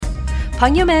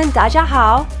朋友们，大家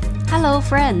好 Hello,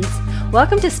 friends.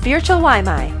 Welcome to Spiritual 外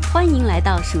卖欢迎来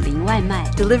到属灵外卖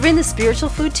Delivering the spiritual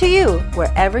food to you,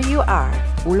 wherever you are.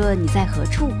 无论你在何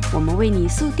处，我们为你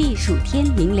速递属天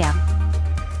灵粮。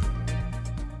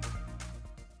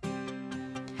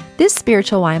This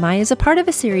Spiritual 外卖 is a part of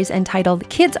a series entitled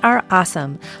Kids Are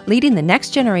Awesome, Leading the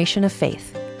Next Generation of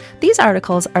Faith. These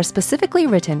articles are specifically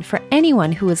written for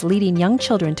anyone who is leading young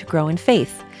children to grow in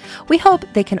faith. We hope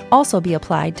they can also be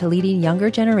applied to leading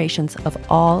younger generations of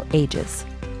all ages.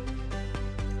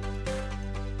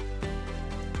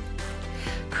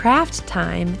 Craft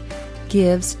time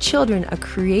gives children a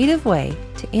creative way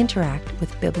to interact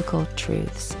with biblical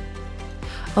truths.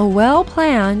 A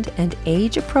well-planned and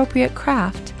age-appropriate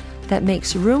craft that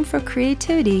makes room for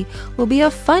creativity will be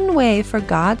a fun way for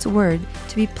God's Word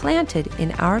to be planted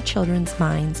in our children's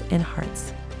minds and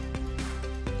hearts.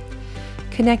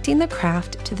 Connecting the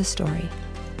craft to the story.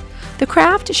 The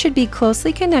craft should be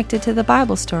closely connected to the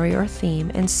Bible story or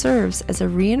theme and serves as a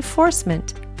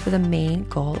reinforcement for the main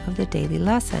goal of the daily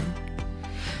lesson.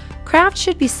 Craft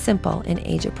should be simple and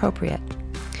age-appropriate.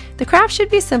 The craft should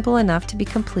be simple enough to be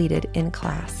completed in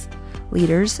class.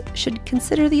 Leaders should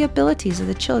consider the abilities of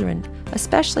the children,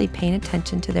 especially paying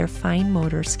attention to their fine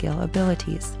motor skill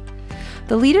abilities.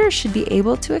 The leader should be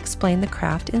able to explain the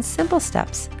craft in simple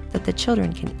steps that the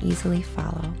children can easily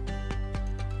follow.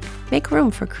 Make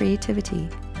room for creativity.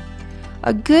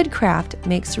 A good craft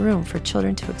makes room for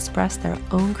children to express their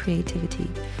own creativity.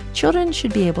 Children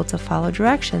should be able to follow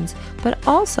directions, but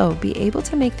also be able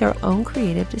to make their own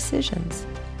creative decisions.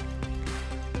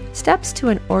 Steps to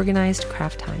an organized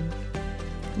craft time.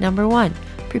 Number 1,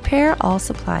 prepare all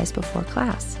supplies before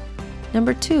class.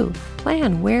 Number 2,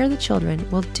 plan where the children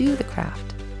will do the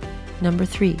craft. Number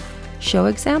 3, show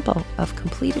example of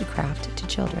completed craft to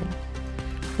children.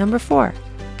 Number 4,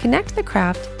 connect the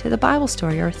craft to the Bible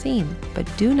story or theme, but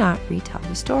do not retell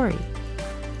the story.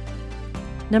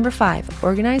 Number 5,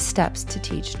 organize steps to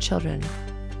teach children.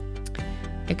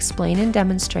 Explain and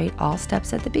demonstrate all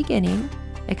steps at the beginning.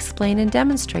 Explain and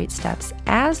demonstrate steps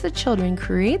as the children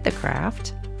create the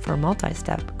craft, for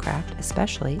multi-step craft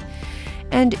especially,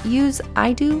 and use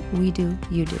I do, we do,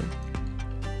 you do.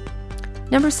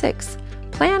 Number 6,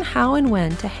 plan how and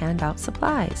when to hand out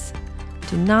supplies.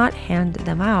 Do not hand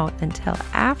them out until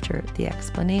after the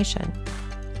explanation.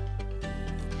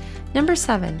 Number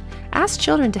 7, ask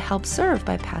children to help serve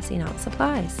by passing out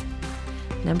supplies.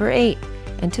 Number 8,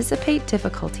 anticipate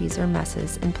difficulties or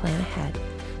messes and plan ahead.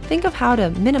 Think of how to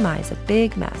minimize a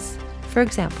big mess. For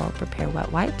example, prepare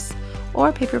wet wipes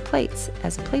or paper plates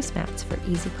as placemats for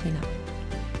easy cleanup.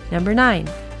 Number 9,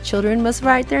 children must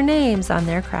write their names on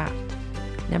their craft.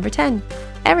 Number 10,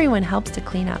 everyone helps to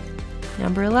clean up.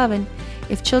 Number 11,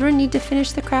 if children need to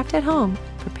finish the craft at home,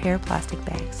 prepare plastic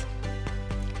bags.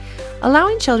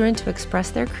 Allowing children to express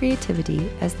their creativity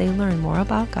as they learn more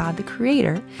about God the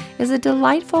Creator is a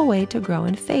delightful way to grow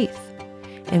in faith.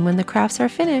 And when the crafts are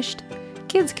finished,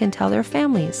 kids can tell their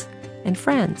families and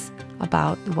friends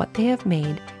about what they have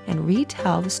made and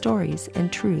retell the stories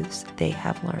and truths they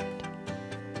have learned.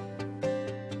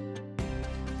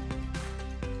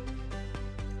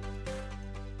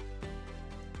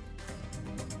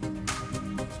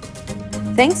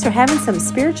 Thanks for having some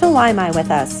spiritual 外卖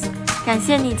with us. 感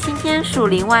谢你今天属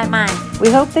灵外卖 We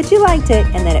hope that you liked it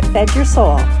and that it fed your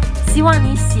soul. 希望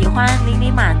你喜欢灵里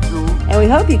满足 And we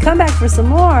hope you come back for some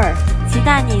more. 期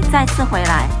待你再次回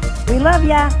来 We love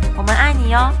ya. 我们爱你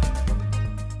哟